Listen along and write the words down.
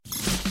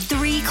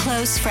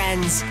close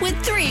friends with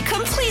 3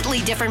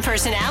 completely different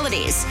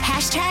personalities.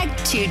 Hashtag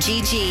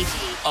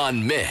 2GG.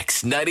 On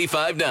Mix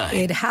 95.9.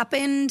 It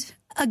happened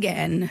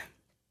again.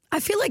 I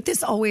feel like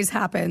this always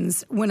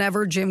happens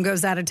whenever Jim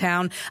goes out of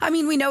town. I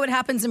mean, we know it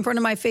happens in front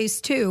of my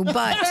face too,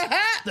 but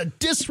The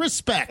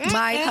disrespect.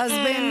 my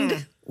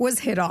husband was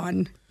hit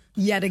on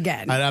yet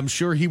again. And I'm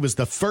sure he was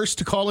the first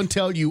to call and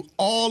tell you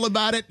all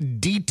about it,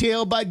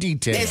 detail by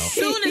detail. As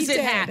soon as He it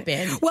did.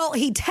 happened. Well,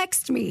 he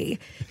texted me.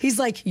 He's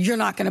like, "You're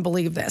not going to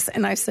believe this."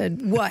 And I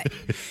said, "What?"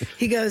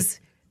 He goes,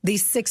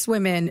 "These 6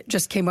 women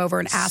just came over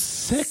and asked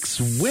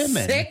 6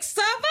 women. 6 of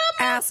them?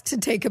 asked to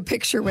take a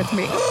picture with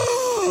me."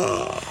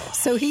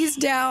 So he's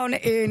down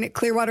in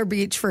Clearwater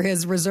Beach for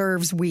his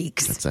reserves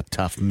weeks. It's a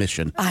tough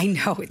mission. I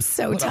know, it's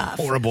so What tough.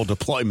 a horrible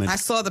deployment. I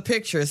saw the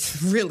picture.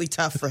 It's really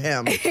tough for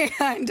him.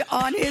 And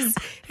on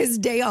his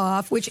day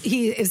off, which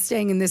he is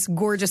staying in this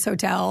gorgeous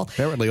hotel.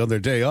 Apparently, on their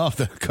day off,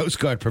 the Coast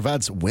Guard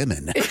provides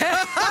women. 6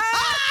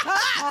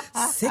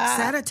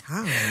 at a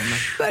time.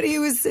 But he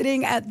was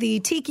sitting at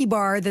the tiki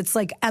bar that's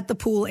like at the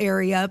pool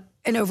area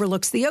and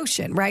overlooks the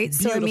ocean, right?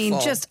 So, I mean,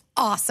 Beautiful. just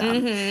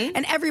awesome.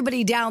 And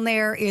everybody down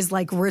there is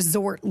like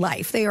resort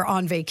life. They are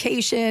on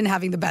vacation,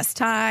 having the best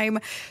time.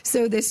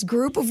 So this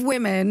group of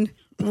women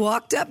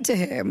walked up to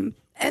him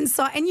and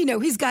saw, and you know,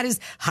 he's got his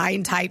high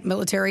and tight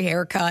military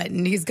haircut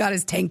and he's got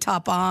his tank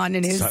top on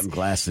and his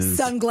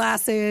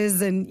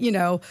sunglasses and, you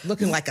know,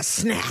 Looking like a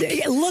snack.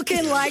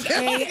 looking like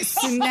a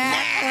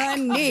snack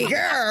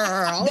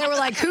Girl. They were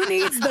like, "Who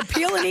needs the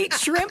peel and eat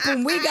shrimp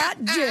when we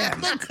got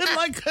Jim?" Looking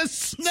like a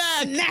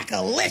snack.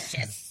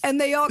 Snackalicious. And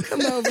they all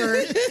come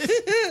over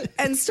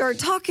and start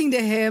talking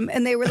to him.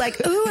 And they were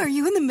like, "Ooh, are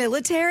you in the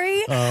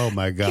military? Oh,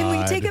 my God. Can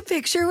we take a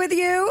picture with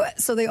you?"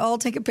 So they all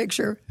take a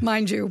picture.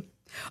 Mind you,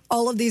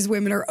 all of these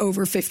women are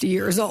over 50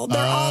 years old.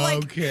 They're all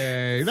like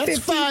Okay, that's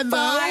 55 fine,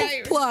 though.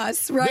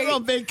 plus, right? They're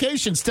on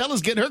vacation.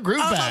 Stella's getting her groove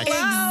back.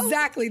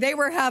 Exactly. They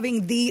were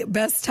having the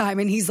best time.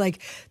 And he's like,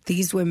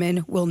 "These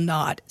women will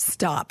not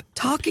stop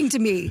talking to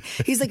me."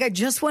 He's like, "I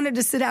just wanted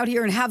to sit out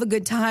here and have a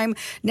good time.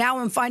 Now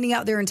I'm finding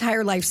out their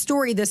entire life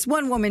story. This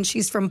one woman,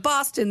 she's from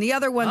Boston. The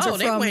other ones are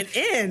they from, went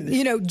in.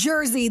 you know,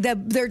 Jersey.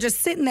 They're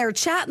just sitting there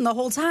chatting the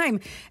whole time."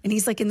 And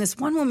he's like, and this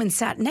one woman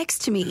sat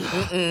next to me.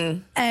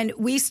 And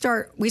we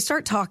start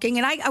talking.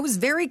 And I was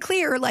very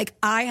clear, like,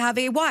 I have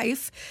a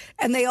wife.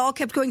 And they all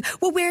kept going,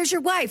 "Well, where's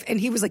your wife?" And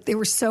he was like, they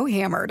were so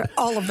hammered,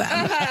 all of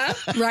them,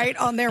 right?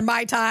 On their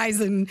Mai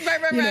Tais and,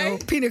 you know,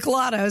 pina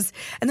coladas.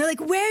 And they're like,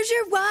 "Where's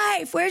your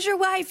wife? Where's your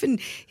wife?" And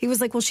he was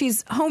like, "Well,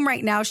 she's home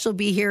right now. She'll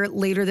be here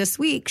later this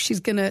week. She's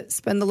going to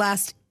spend the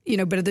last, you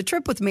know, bit of the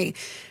trip with me."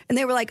 And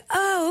they were like,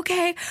 "Oh,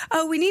 okay.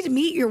 Oh, we need to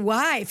meet your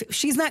wife.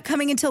 She's not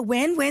coming until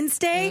when?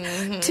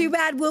 Wednesday? Too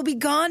bad we'll be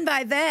gone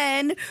by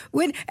then."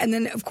 When? And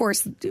then, of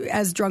course,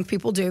 as drunk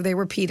people do, they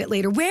repeat it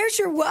later. "Where's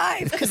your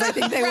wife?" Because I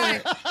think they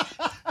were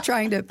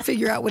trying to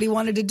figure out what he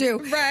wanted to do.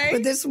 Right.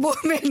 But this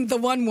woman, the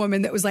one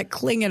woman that was like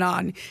clinging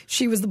on,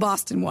 she was the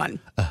Boston one.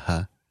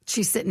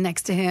 She's sitting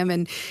next to him,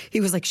 and he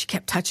was like, she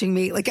kept touching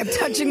me, like kept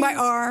touching my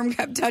arm,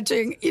 kept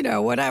touching, you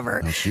know,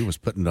 whatever. Oh, she was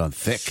putting it on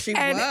thick. She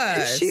And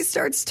was. she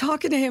starts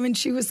talking to him, and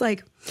she was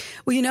like,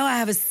 "Well, you know, I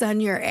have a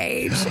son your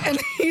age." And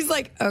he's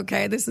like,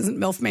 "Okay, this isn't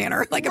MILF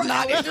Manor. Like, I'm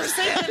not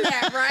interested in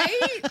that,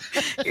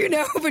 right?" You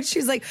know, but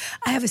she's like,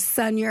 "I have a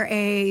son your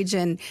age,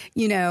 and,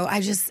 you know,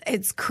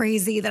 it's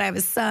crazy that I have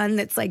a son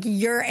that's like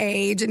your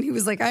age." And he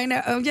was like, "I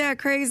know. Oh, yeah,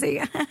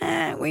 crazy."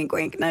 Wink,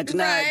 wink, nudge,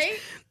 nudge. Right.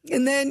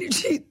 And then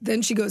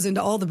she goes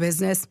into all the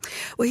business.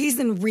 "Well, he's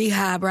in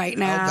rehab right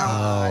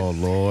now Oh,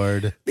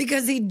 Lord.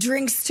 because he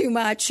drinks too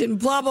much and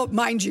blah, blah."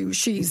 Mind you,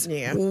 she's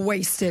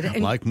wasted.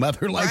 And Like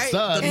mother, like Right?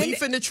 son. The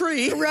leaf in the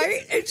tree.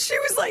 right? And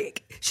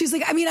she's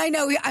like, "I mean, I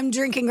know I'm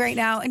drinking right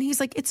now." And he's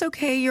like, "It's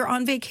okay. You're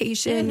on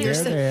vacation. You're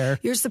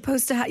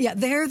supposed to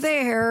they're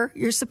there.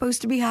 You're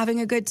supposed to be having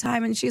a good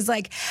time." And she's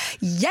like,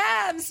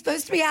 "Yeah, I'm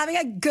supposed to be having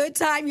a good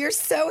time. You're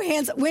so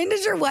handsome. When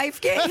did your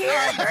wife get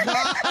here?"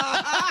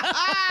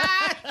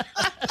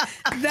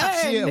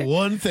 She had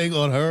one thing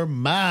on her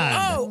mind.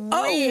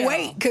 Oh,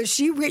 wait, because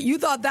you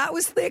thought that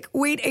was thick?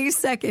 Wait a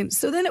second.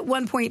 So then at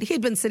one point, he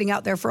had been sitting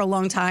out there for a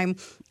long time,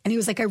 and he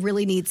was like, "I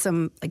really need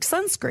some like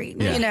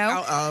sunscreen," you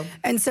know?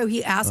 And so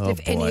he asked if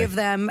any of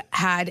them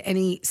had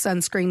any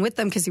sunscreen with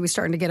them because he was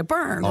starting to get a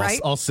burn, right?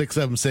 All 6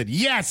 of them said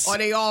yes. Or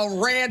they all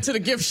ran to the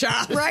gift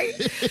shop. Right?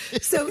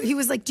 So he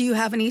was like, "Do you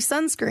have any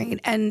sunscreen?"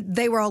 And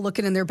they were all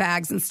looking in their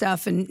bags and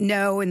stuff, and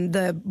no, and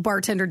the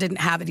bartender didn't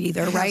have it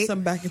either, Have right?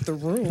 some back at the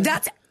room.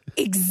 That's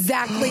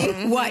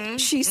exactly what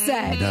she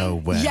said. No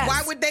way. Yes.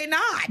 Why would they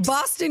not?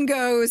 Boston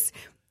goes,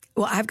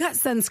 "Well, I've got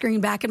sunscreen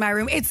back in my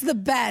room. It's the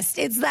best.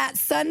 It's that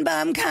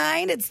Sunbum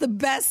kind. It's the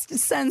best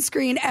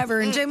sunscreen ever."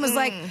 And Jim was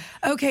like,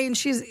 "Okay." And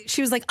she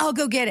was like, "I'll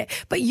go get it,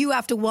 but you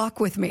have to walk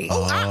with me."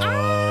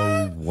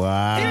 Oh,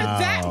 Wow. They're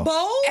that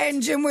bold?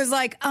 And Jim was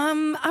like,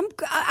 I'm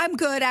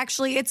good,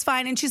 actually. It's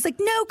fine. And she's like,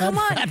 no, come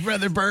on. I'd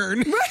rather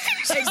burn.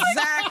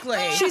 Exactly.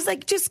 She's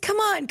like, just come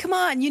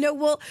on. You know,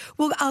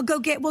 we'll go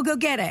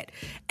get it.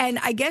 And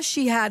I guess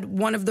she had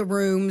one of the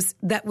rooms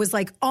that was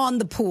like on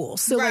the pool.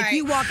 So like Right.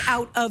 you walk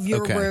out of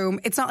your Okay. room.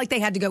 It's not like they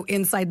had to go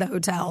inside the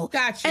hotel.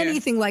 Gotcha.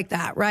 Anything like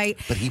that, right?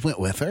 But he went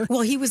with her?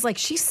 Well, he was like,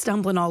 she's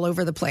stumbling all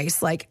over the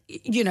place, like,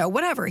 you know,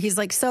 whatever. He's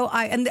like,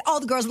 all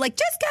the girls were like,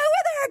 just go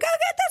with her, go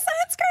get the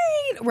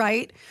sunscreen,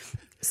 right?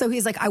 So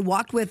he's like, I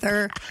walked with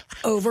her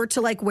over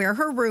to like where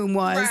her room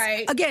was.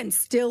 Right. Again,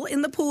 still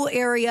in the pool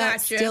area,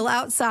 Gotcha. still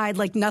outside,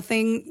 like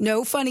nothing,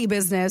 no funny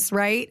business,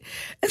 right?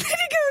 And then he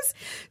goes,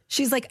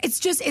 she's like, it's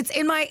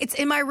in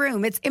my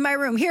room. It's in my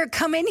room. Here,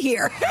 come in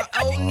here.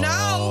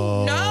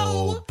 Oh,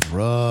 no.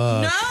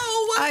 Bruh. No.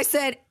 I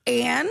said,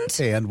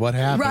 and what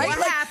happened? right?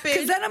 What happened?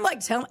 Because then I'm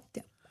like,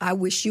 I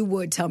wish you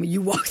would tell me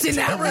you walked in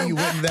that Tell me room. you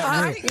went in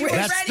that room. You were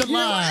That's ready. the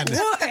line.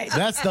 Would.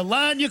 That's the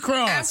line you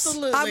cross.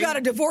 Absolutely. I've got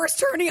a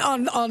divorce attorney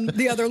on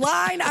the other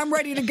line. I'm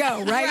ready to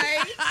go, right?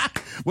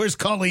 Where's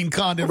Colleen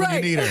Condon when you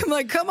Right. need her? I'm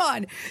like, come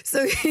on.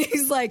 So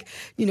he's like,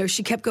 you know,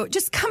 she kept going,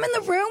 just come in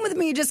the room with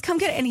me. Just come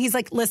get it. And he's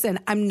like, listen,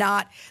 I'm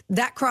not.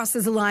 That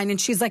crosses the line. And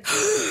she's like,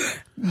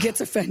 gets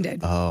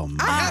offended. Oh, man.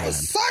 I have a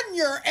son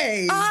your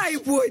age. I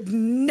would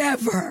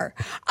never.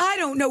 I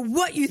don't know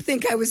what you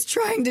think I was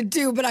trying to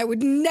do, but I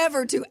would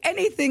never do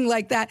anything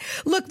like that.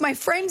 Look, my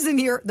friends in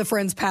here, the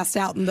friends passed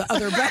out in the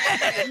other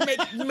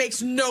bed.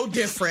 Makes no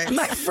difference.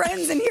 My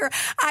friends in here,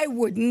 I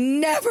would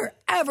never,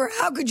 ever.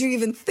 How could you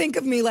even think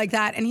of me like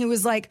that? And he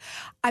was like,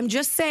 I'm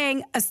just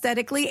saying,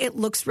 aesthetically, it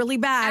looks really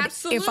bad.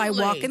 If I walk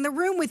Absolutely. in the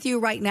room with you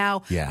right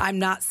now, Yeah. I'm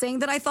not saying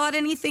that I thought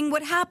anything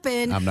would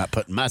happen. I'm not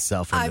putting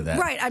myself into that.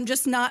 Right. I'm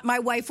just not, my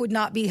wife would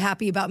not be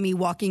happy about me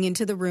walking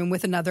into the room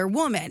with another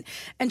woman.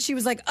 And she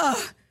was like,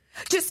 ugh.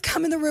 Just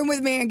come in the room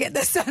with me and get the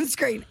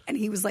sunscreen. And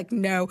he was like,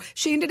 no.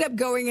 She ended up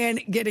going in,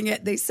 getting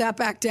it. They sat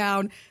back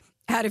down,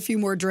 had a few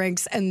more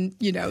drinks, and,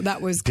 you know,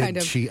 that was kind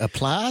Did of. she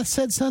apply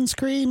said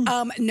sunscreen?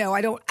 No,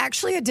 I don't.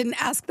 Actually, I didn't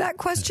ask that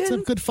question. It's a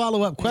good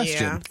follow-up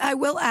question. Yeah. I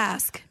will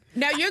ask.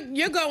 Now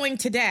you're going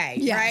today,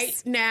 Yes.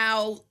 right?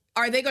 Now,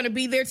 are they going to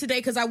be there today?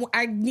 Because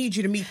I need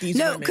you to meet these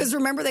No, women. because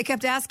remember, they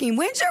kept asking,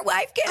 when's your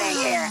wife getting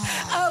here?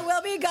 Oh,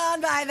 we'll be gone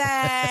by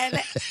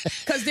then.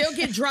 Because they'll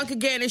get drunk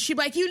again, and she'll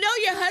be like, you know,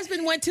 your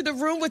husband went to the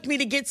room with me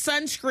to get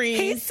sunscreen.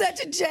 He's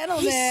such a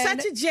gentleman. He's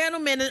such a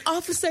gentleman, an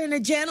officer and a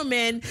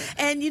gentleman.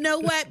 And you know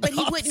what? But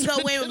he wouldn't go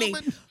in with me.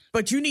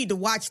 But you need to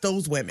watch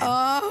those women.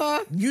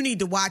 You need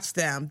to watch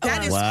them.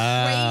 That is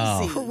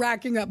Wow. crazy.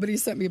 Cracking up, but he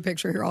sent me a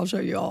picture here. I'll show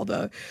you all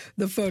the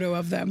photo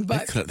of them.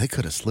 But They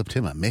could have slipped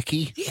him a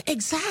Mickey. Yeah,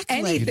 exactly.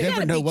 Anything. You never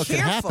gotta know be what could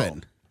careful.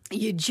 happen.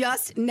 you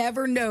just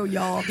never know,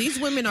 y'all. These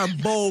women are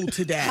bold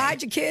today.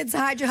 Hide your kids,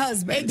 hide your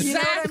husband. You know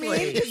what I mean?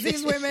 Exactly. Because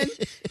these women,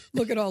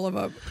 look at all of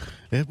them.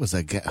 It was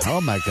oh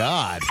my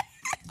God.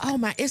 Oh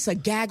my! It's a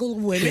gaggle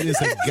of women. It is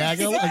a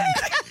gaggle.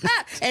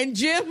 And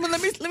Jim,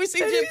 let me see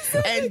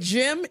Jim. And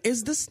Jim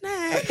is the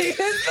snack. It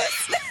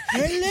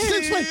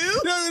looks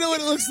like, no, you know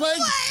what it looks like?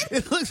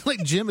 It looks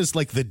like Jim is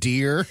like the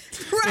deer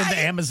in Right. the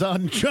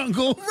Amazon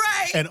jungle.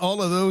 Right. And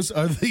all of those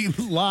are the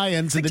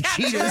lions and the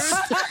cheetahs.